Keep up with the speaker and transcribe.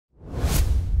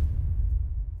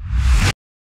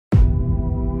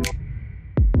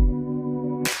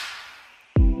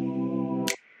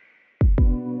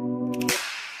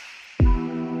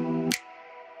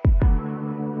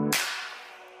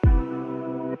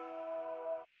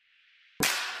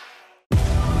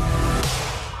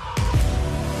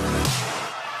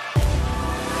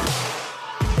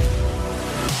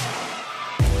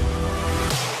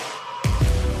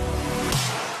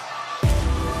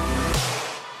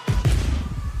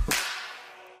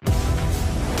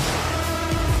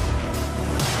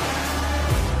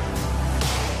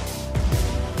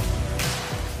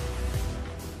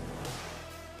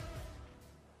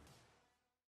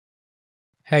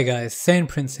Hey guys, Saiyan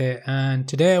Prince here, and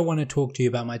today I want to talk to you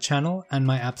about my channel and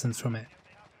my absence from it.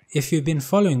 If you've been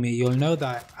following me, you'll know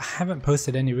that I haven't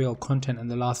posted any real content in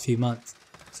the last few months,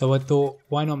 so I thought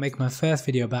why not make my first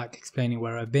video back explaining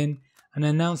where I've been and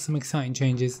announce some exciting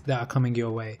changes that are coming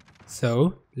your way.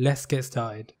 So let's get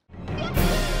started.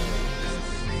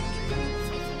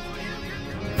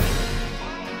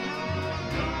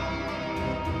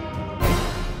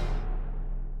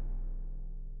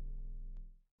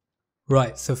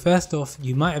 Right, so first off,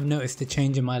 you might have noticed the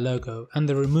change in my logo and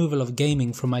the removal of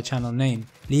gaming from my channel name,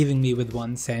 leaving me with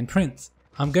one Saiyan Prince.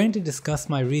 I'm going to discuss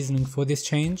my reasoning for this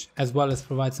change, as well as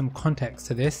provide some context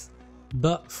to this.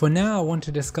 But for now I want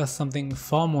to discuss something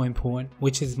far more important,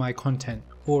 which is my content,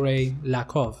 or a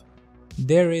lack of.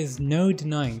 There is no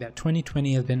denying that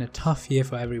 2020 has been a tough year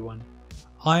for everyone.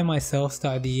 I myself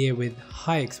started the year with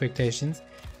high expectations,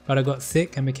 but I got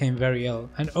sick and became very ill,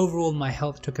 and overall my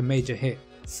health took a major hit.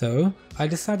 So I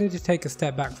decided to take a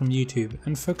step back from YouTube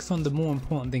and focus on the more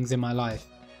important things in my life.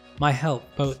 My health,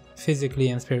 both physically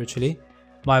and spiritually,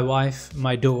 my wife,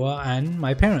 my daughter and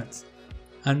my parents.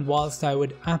 And whilst I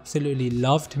would absolutely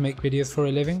love to make videos for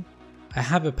a living, I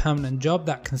have a permanent job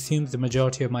that consumes the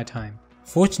majority of my time.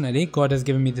 Fortunately, God has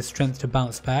given me the strength to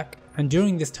bounce back, and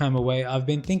during this time away I've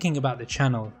been thinking about the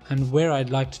channel and where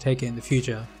I'd like to take it in the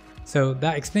future. So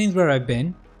that explains where I've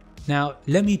been. Now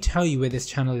let me tell you where this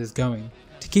channel is going.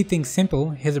 To keep things simple,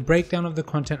 here's a breakdown of the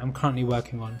content I'm currently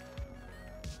working on.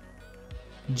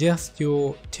 Just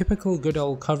your typical good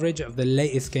old coverage of the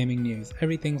latest gaming news,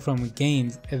 everything from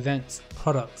games, events,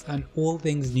 products and all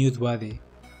things newsworthy.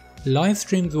 Live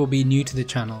streams will be new to the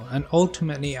channel, and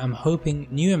ultimately I'm hoping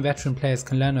new and veteran players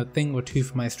can learn a thing or two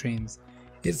from my streams.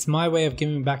 It's my way of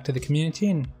giving back to the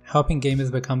community and helping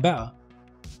gamers become better.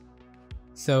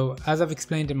 So as I've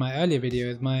explained in my earlier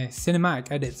videos, my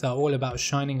cinematic edits are all about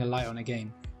shining a light on a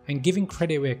game and giving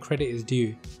credit where credit is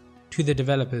due to the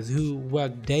developers who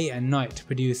work day and night to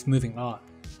produce moving art.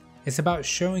 It's about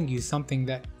showing you something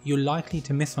that you're likely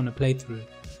to miss on a playthrough,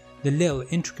 the little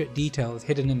intricate details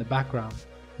hidden in the background,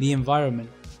 the environment,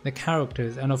 the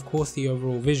characters and of course the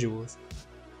overall visuals.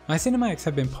 My cinematics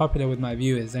have been popular with my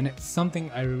viewers and it's something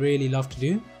I really love to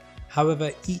do.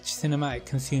 However, each cinematic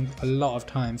consumes a lot of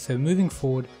time, so moving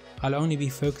forward I'll only be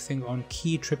focusing on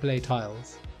key AAA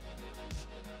titles.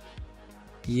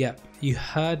 Yep, you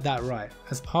heard that right.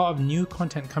 As part of new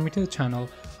content coming to the channel,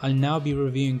 I'll now be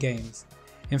reviewing games.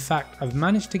 In fact, I've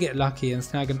managed to get lucky and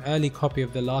snag an early copy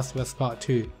of The Last of Us Part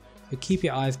 2, so keep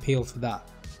your eyes peeled for that.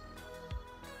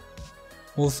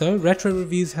 Also, retro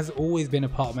reviews has always been a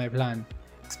part of my plan,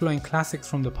 exploring classics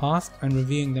from the past and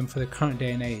reviewing them for the current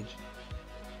day and age.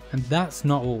 And that's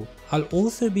not all. I'll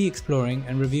also be exploring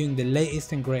and reviewing the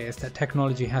latest and greatest that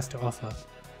technology has to offer.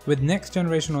 With next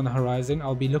generation on the horizon,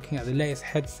 I'll be looking at the latest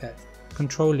headsets,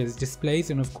 controllers, displays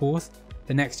and of course,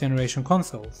 the next generation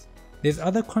consoles. There's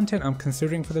other content I'm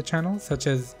considering for the channel, such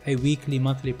as a weekly,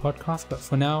 monthly podcast, but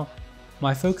for now,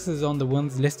 my focus is on the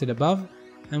ones listed above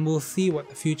and we'll see what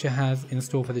the future has in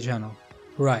store for the channel.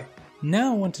 Right,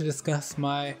 now I want to discuss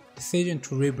my decision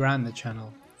to rebrand the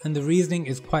channel. And the reasoning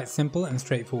is quite simple and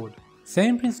straightforward.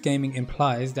 Saiyan Prince Gaming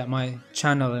implies that my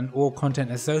channel and all content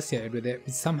associated with it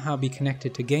would somehow be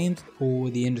connected to games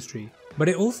or the industry. But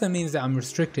it also means that I'm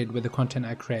restricted with the content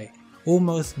I create,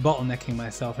 almost bottlenecking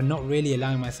myself and not really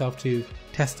allowing myself to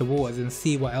test the waters and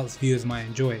see what else viewers might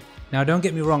enjoy. Now don't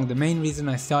get me wrong, the main reason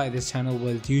I started this channel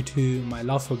was due to my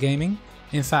love for gaming.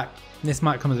 In fact, this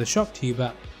might come as a shock to you,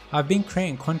 but I've been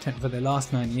creating content for the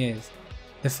last 9 years.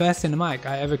 The first cinematic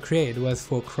I ever created was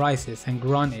for Crisis, and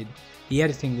granted, the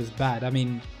editing was bad, I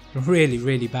mean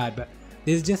really bad, but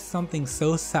there's just something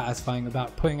so satisfying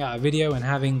about putting out a video and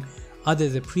having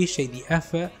others appreciate the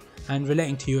effort and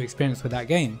relating to your experience with that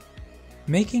game.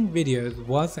 Making videos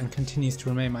was and continues to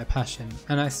remain my passion,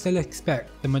 and I still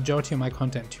expect the majority of my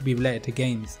content to be related to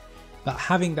games, but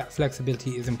having that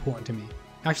flexibility is important to me.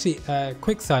 Actually, a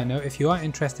quick side note, if you are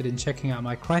interested in checking out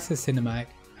my Crisis cinematic,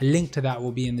 a link to that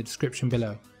will be in the description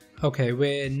below. Okay,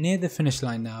 we're near the finish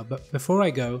line now, but before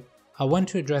I go, I want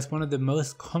to address one of the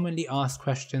most commonly asked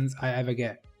questions I ever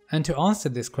get. And to answer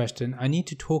this question, I need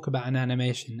to talk about an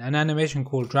animation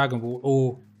called Dragon Ball,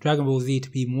 or Dragon Ball Z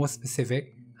to be more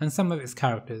specific, and some of its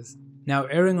characters. Now,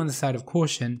 erring on the side of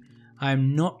caution, I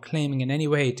am not claiming in any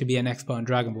way to be an expert on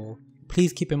Dragon Ball.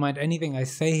 Please keep in mind anything I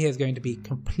say here is going to be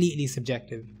completely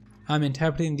subjective. I'm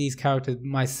interpreting these characters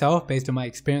myself based on my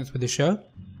experience with the show,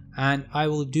 and I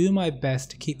will do my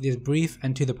best to keep this brief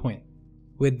and to the point.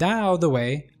 With that out of the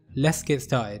way, let's get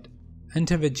started.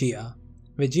 Enter VEGETA.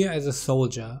 VEGETA is a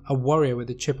soldier, a warrior with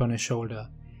a chip on his shoulder.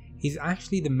 He's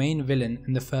actually the main villain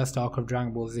in the first arc of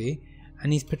Dragon Ball Z,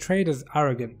 and he's portrayed as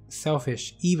arrogant,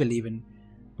 selfish, evil even.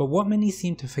 But what many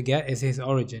seem to forget is his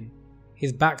origin,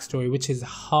 his backstory, which is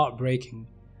heartbreaking.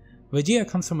 Vegeta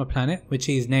comes from a planet which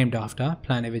he is named after,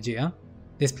 Planet Vegeta.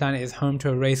 This planet is home to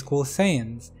a race called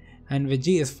Saiyans, and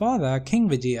Vegeta's father, King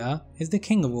Vegeta, is the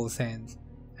king of all Saiyans.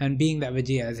 And being that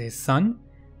Vegeta is his son,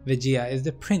 Vegeta is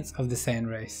the prince of the Saiyan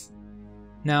race.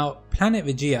 Now, Planet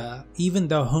Vegeta, even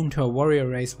though home to a warrior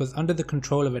race, was under the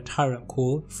control of a tyrant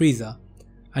called Frieza,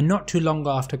 and not too long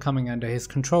after coming under his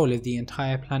control is the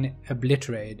entire planet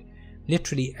obliterated.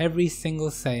 Literally every single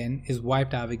Saiyan is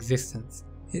wiped out of existence.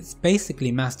 It's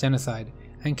basically mass genocide,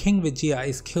 and King Vegeta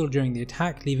is killed during the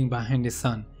attack, leaving behind his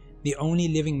son, the only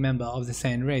living member of the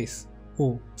Saiyan race,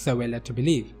 or so we're led to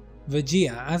believe.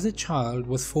 Vegeta as a child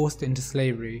was forced into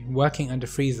slavery, working under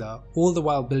Frieza, all the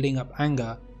while building up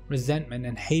anger, resentment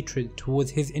and hatred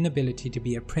towards his inability to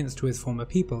be a prince to his former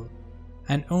people,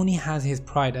 and only has his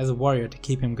pride as a warrior to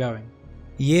keep him going.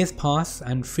 Years pass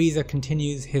and Frieza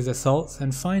continues his assaults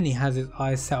and finally has his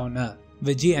eyes set on Earth.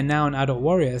 Vegeta, now an adult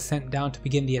warrior, is sent down to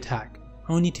begin the attack,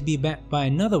 only to be met by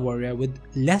another warrior with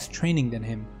less training than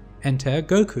him. Enter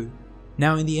Goku.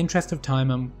 Now in the interest of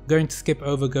time, I'm going to skip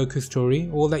over Goku's story.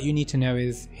 All that you need to know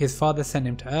is his father sent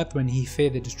him to Earth when he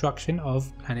feared the destruction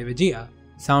of Planet Vegeta.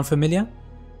 Sound familiar?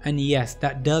 And yes,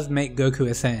 that does make Goku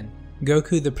a Saiyan.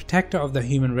 Goku, the protector of the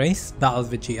human race, battles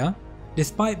Vegeta.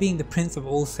 Despite being the prince of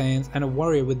all Saiyans and a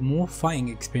warrior with more fighting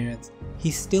experience,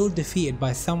 he's still defeated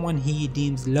by someone he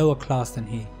deems lower class than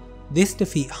he. This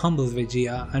defeat humbles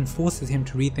Vegeta and forces him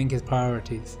to rethink his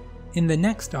priorities. In the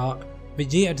next arc,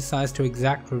 Vegeta decides to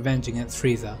exact revenge against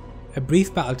Frieza. A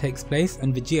brief battle takes place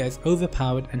and Vegeta is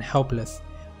overpowered and helpless.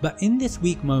 But in this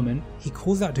weak moment, he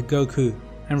calls out to Goku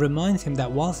and reminds him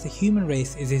that whilst the human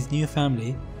race is his new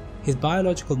family, his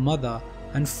biological mother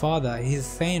and father, his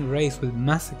Saiyan race, was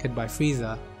massacred by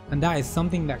Frieza, and that is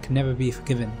something that can never be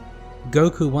forgiven.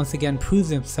 Goku once again proves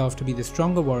himself to be the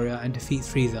stronger warrior and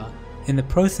defeats Frieza. In the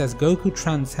process, Goku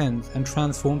transcends and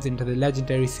transforms into the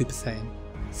legendary Super Saiyan.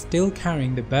 Still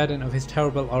carrying the burden of his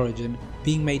terrible origin,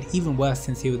 being made even worse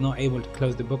since he was not able to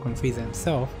close the book on Frieza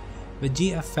himself,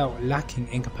 Vegeta felt lacking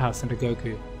in comparison to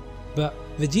Goku. But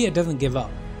Vegeta doesn't give up.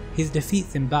 His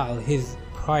defeats in battle, his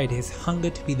pride, his hunger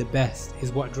to be the best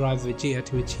is what drives Vegeta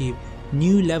to achieve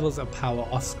new levels of power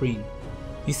off screen.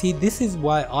 You see, this is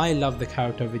why I love the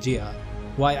character of Vegeta,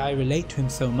 why I relate to him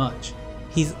so much.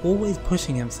 He's always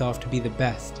pushing himself to be the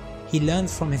best. He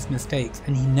learns from his mistakes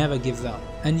and he never gives up.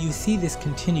 And you see this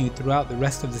continue throughout the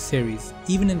rest of the series,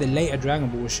 even in the later Dragon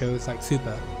Ball shows like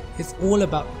Super. It's all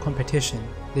about competition,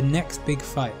 the next big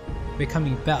fight,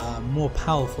 becoming better, more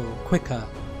powerful, quicker,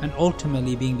 and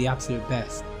ultimately being the absolute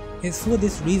best. It's for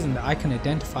this reason that I can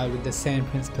identify with the Saiyan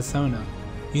Prince persona.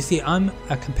 You see, I'm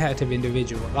a competitive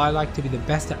individual. I like to be the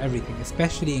best at everything,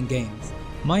 especially in games.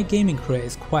 My gaming career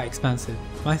is quite expansive.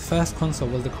 My first console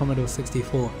was the Commodore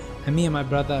 64, and me and my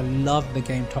brother loved the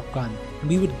game Top Gun, and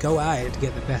we would go at it to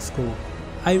get the best score.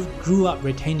 I grew up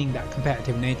retaining that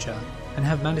competitive nature, and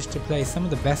have managed to play some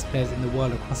of the best players in the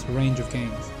world across a range of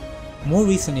games. More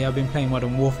recently I've been playing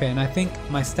Modern Warfare, and I think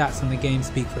my stats on the game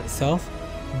speak for itself.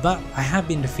 But I have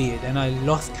been defeated and I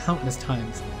lost countless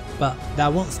times, but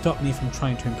that won't stop me from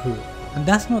trying to improve. And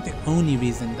that's not the only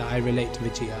reason that I relate to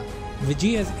Vegeta.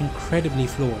 Vegeta is incredibly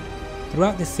flawed.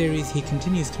 Throughout this series he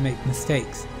continues to make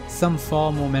mistakes, some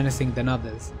far more menacing than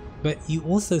others. But you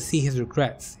also see his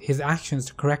regrets, his actions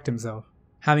to correct himself,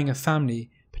 having a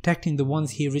family, protecting the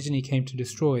ones he originally came to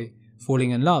destroy,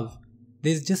 falling in love.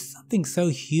 There's just something so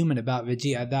human about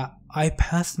Vegeta that I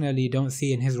personally don't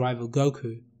see in his rival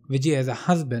Goku. Vegeta is a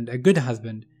husband, a good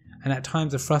husband, and at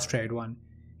times a frustrated one.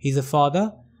 He's a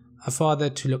father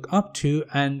to look up to,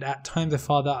 and at times a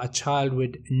father a child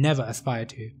would never aspire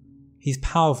to. He's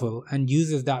powerful and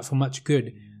uses that for much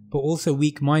good, but also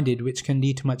weak-minded, which can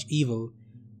lead to much evil.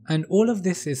 And all of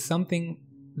this is something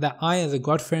that I as a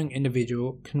God-fearing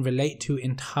individual can relate to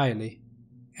entirely.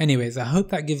 Anyways, I hope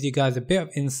that gives you guys a bit of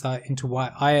insight into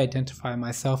why I identify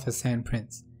myself as Saiyan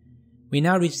Prince. We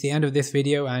now reach the end of this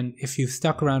video, and if you've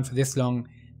stuck around for this long,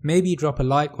 maybe drop a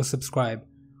like or subscribe.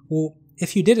 Or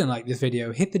if you didn't like this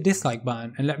video, hit the dislike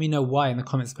button and let me know why in the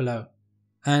comments below.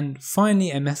 And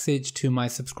finally, a message to my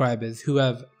subscribers who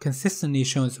have consistently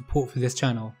shown support for this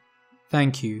channel.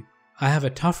 Thank you. I have a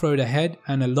tough road ahead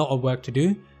and a lot of work to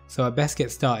do, so I best get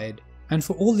started. And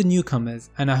for all the newcomers,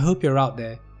 and I hope you're out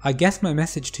there, I guess my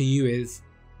message to you is,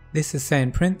 this is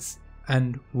Saiyan Prince,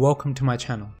 and welcome to my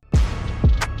channel.